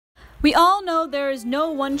We all know there is no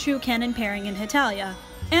one true canon pairing in Hetalia,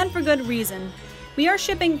 and for good reason. We are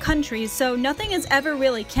shipping countries, so nothing is ever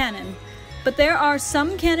really canon. But there are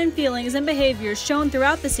some canon feelings and behaviors shown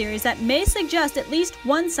throughout the series that may suggest at least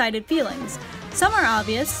one-sided feelings. Some are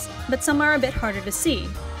obvious, but some are a bit harder to see.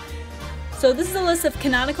 So this is a list of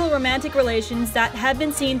canonical romantic relations that have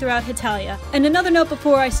been seen throughout Hetalia. And another note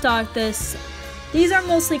before I start this, these are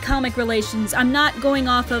mostly comic relations. I'm not going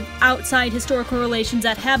off of outside historical relations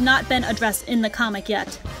that have not been addressed in the comic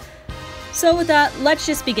yet. So with that, let's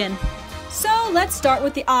just begin. So let's start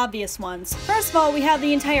with the obvious ones. First of all, we have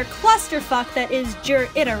the entire clusterfuck that is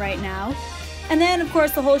Ita right now. And then, of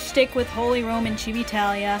course, the whole shtick with Holy Rome and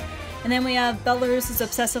Hetalia. And then we have Belarus's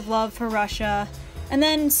obsessive love for Russia. And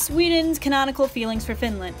then Sweden's canonical feelings for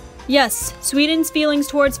Finland. Yes, Sweden's feelings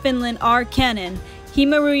towards Finland are canon.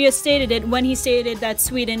 Maruja stated it when he stated that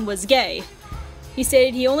Sweden was gay. He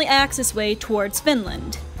stated he only acts this way towards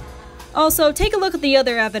Finland. Also, take a look at the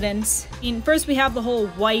other evidence. First we have the whole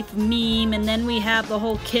wife meme, and then we have the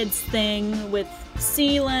whole kids thing with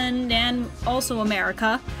Sealand and also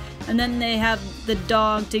America. And then they have the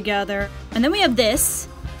dog together. And then we have this.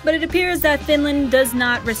 But it appears that Finland does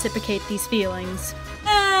not reciprocate these feelings.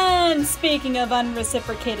 And speaking of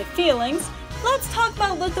unreciprocated feelings, let's talk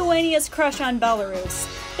about Lithuania's crush on Belarus.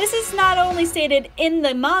 This is not only stated in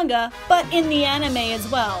the manga, but in the anime as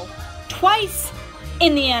well. Twice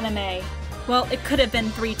in the anime. Well, it could have been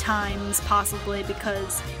 3 times, possibly,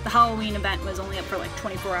 because the Halloween event was only up for like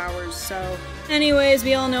 24 hours, so... Anyways,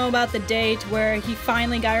 we all know about the date where he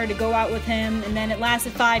finally got her to go out with him, and then it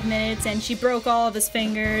lasted 5 minutes, and she broke all of his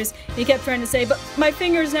fingers. He kept trying to say, "But my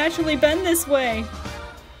fingers naturally bend this way."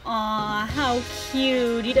 Aw, how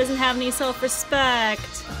cute. He doesn't have any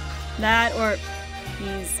self-respect. That, or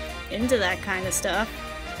he's into that kind of stuff.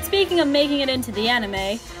 Speaking of making it into the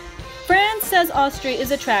anime, France says Austria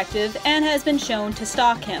is attractive and has been shown to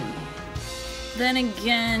stalk him. Then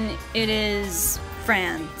again, it is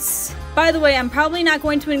France. By the way, I'm probably not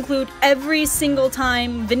going to include every single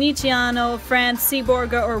time Venetiano, France,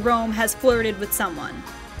 Seaborga, or Rome has flirted with someone.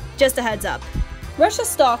 Just a heads up. Russia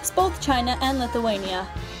stalks both China and Lithuania.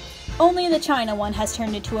 Only the China one has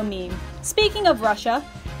turned into a meme. Speaking of Russia,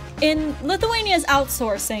 in Lithuania's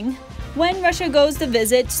outsourcing, when Russia goes to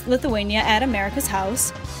visit Lithuania at America's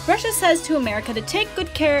house, Russia says to America to take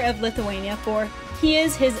good care of Lithuania, for he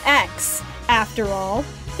is his ex, after all.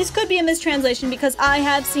 This could be a mistranslation because I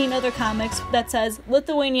have seen other comics that says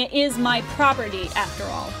Lithuania is my property, after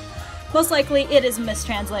all. Most likely it is a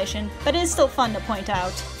mistranslation, but it is still fun to point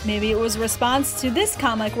out. Maybe it was a response to this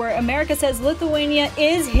comic where America says Lithuania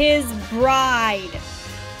is his bride.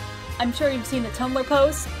 I'm sure you've seen the Tumblr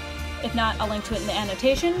post. If not, I'll link to it in the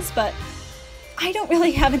annotations, but I don't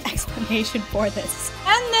really have an explanation for this.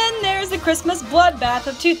 And then there's the Christmas bloodbath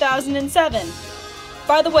of 2007.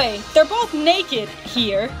 By the way, they're both naked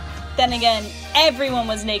here. Then again, everyone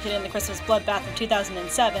was naked in the Christmas bloodbath of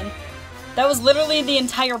 2007. That was literally the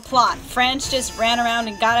entire plot. France just ran around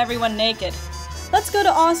and got everyone naked. Let's go to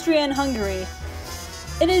Austria and Hungary.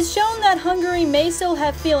 It is shown that Hungary may still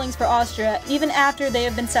have feelings for Austria even after they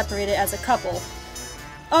have been separated as a couple.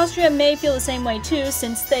 Austria may feel the same way too,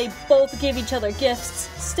 since they both give each other gifts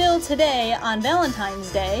still today on Valentine's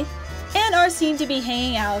Day, and are seen to be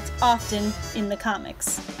hanging out often in the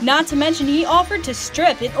comics. Not to mention he offered to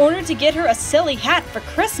strip in order to get her a silly hat for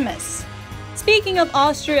Christmas. Speaking of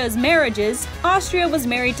Austria's marriages, Austria was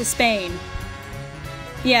married to Spain.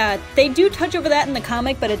 Yeah, they do touch over that in the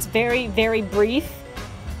comic, but it's very, very brief.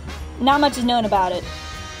 Not much is known about it.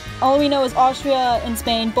 All we know is Austria and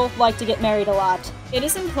Spain both like to get married a lot. It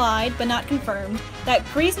is implied, but not confirmed, that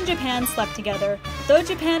Greece and Japan slept together, though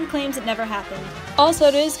Japan claims it never happened. Also,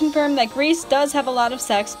 it is confirmed that Greece does have a lot of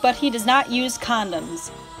sex, but he does not use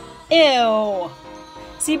condoms. Ew!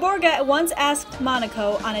 Seaborga once asked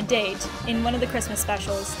Monaco on a date in one of the Christmas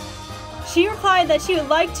specials. She replied that she would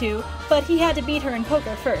like to, but he had to beat her in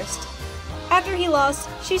poker first. After he lost,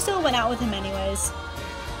 she still went out with him anyways.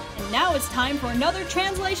 And now it's time for another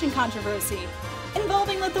translation controversy,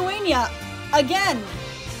 involving Lithuania. Again!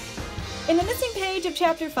 In the missing page of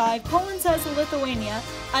chapter 5, Poland says to Lithuania,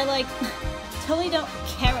 I totally don't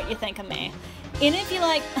care what you think of me. Even if you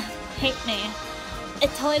hate me, it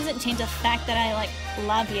totally doesn't change the fact that I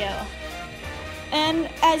love you. And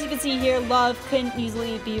as you can see here, love couldn't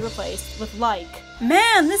easily be replaced with like.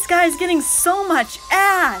 Man, this guy's getting so much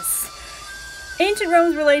ass! Ancient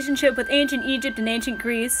Rome's relationship with ancient Egypt and ancient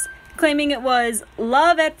Greece, claiming it was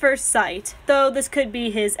love at first sight, though this could be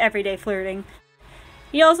his everyday flirting.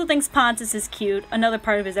 He also thinks Pontus is cute, another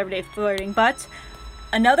part of his everyday flirting, but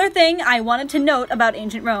another thing I wanted to note about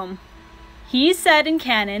ancient Rome. He said in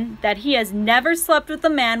canon that he has never slept with a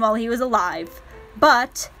man while he was alive,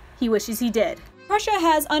 but he wishes he did. Prussia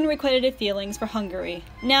has unrequited feelings for Hungary.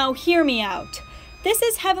 Now hear me out. This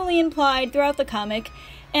is heavily implied throughout the comic,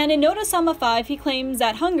 and in Notasama 5 he claims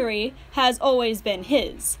that Hungary has always been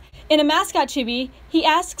his. In a mascot chibi, he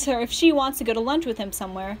asks her if she wants to go to lunch with him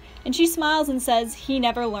somewhere, and she smiles and says he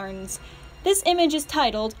never learns. This image is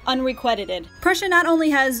titled Unrequited. Prussia not only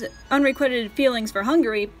has unrequited feelings for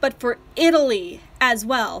Hungary, but for Italy as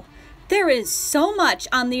well. There is so much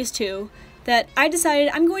on these two that I decided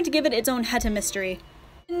I'm going to give it its own Heta mystery.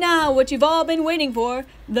 Now, what you've all been waiting for,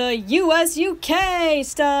 the US-UK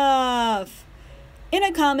stuff! In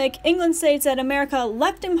a comic, England states that America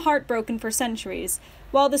left him heartbroken for centuries.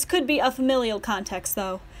 While this could be a familial context,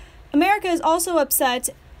 though. America is also upset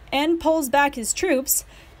and pulls back his troops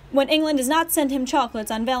when England does not send him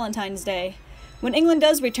chocolates on Valentine's Day. When England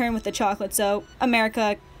does return with the chocolates, though,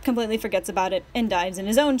 America completely forgets about it and dives in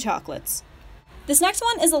his own chocolates. This next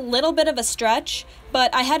one is a little bit of a stretch,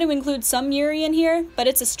 but I had to include some Yuri in here, but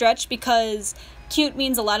it's a stretch because cute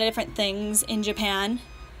means a lot of different things in Japan.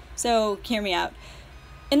 So, hear me out.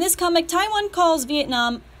 In this comic, Taiwan calls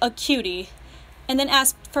Vietnam a cutie, and then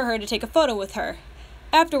asked for her to take a photo with her.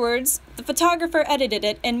 Afterwards, the photographer edited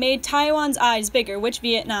it and made Taiwan's eyes bigger, which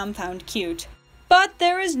Vietnam found cute. But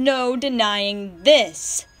there is no denying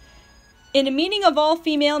this. In a meeting of all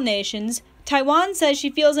female nations, Taiwan says she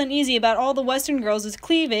feels uneasy about all the Western girls with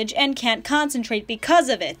cleavage and can't concentrate because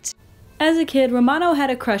of it. As a kid, Romano had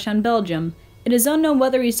a crush on Belgium. It is unknown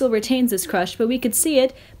whether he still retains this crush, but we could see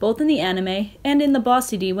it both in the anime and in the Boss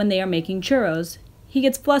CD when they are making churros. He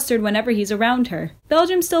gets flustered whenever he's around her.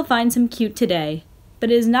 Belgium still finds him cute today, but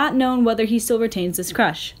it is not known whether he still retains this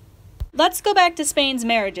crush. Let's go back to Spain's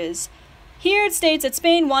marriages. Here it states that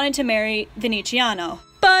Spain wanted to marry Venetiano,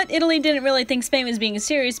 but Italy didn't really think Spain was being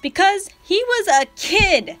serious because he was a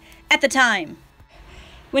kid at the time.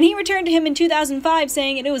 When he returned to him in 2005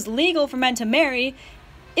 saying it was legal for men to marry,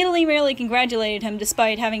 Italy merely congratulated him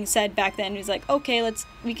despite having said back then, he was like, okay,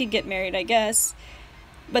 we could get married, I guess.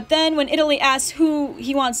 But then when Italy asks who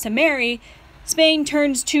he wants to marry, Spain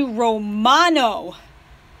turns to Romano.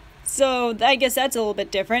 So I guess that's a little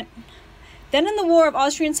bit different. Then in the War of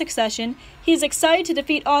Austrian Succession, he's excited to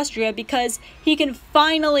defeat Austria because he can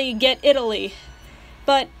finally get Italy.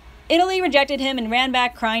 But Italy rejected him and ran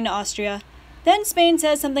back crying to Austria. Then Spain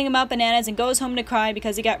says something about bananas and goes home to cry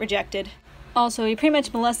because he got rejected. Also, he pretty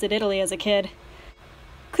much molested Italy as a kid.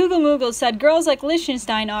 Kugelmugel said girls like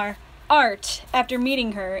Liechtenstein are art after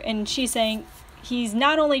meeting her, and she's saying he's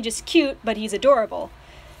not only just cute, but he's adorable.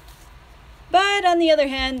 But on the other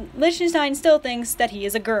hand, Liechtenstein still thinks that he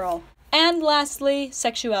is a girl. And lastly,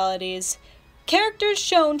 sexualities. Characters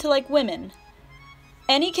shown to like women.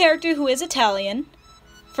 Any character who is Italian,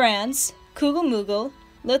 France, Kugelmugel,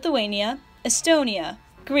 Lithuania, Estonia,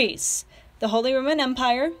 Greece, the Holy Roman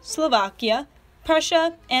Empire, Slovakia,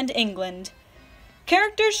 Prussia, and England.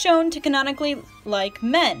 Characters shown to canonically like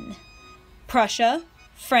men. Prussia,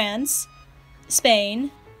 France,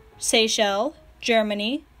 Spain, Seychelles,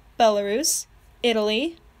 Germany, Belarus,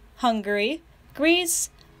 Italy, Hungary, Greece,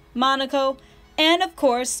 Monaco, and of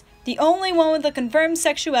course, the only one with a confirmed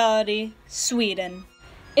sexuality, Sweden.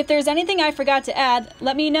 If there's anything I forgot to add,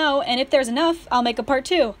 let me know, and if there's enough, I'll make a part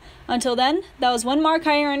 2. Until then, that was 1 mark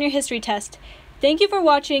higher on your history test. Thank you for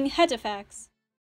watching Hetafacts.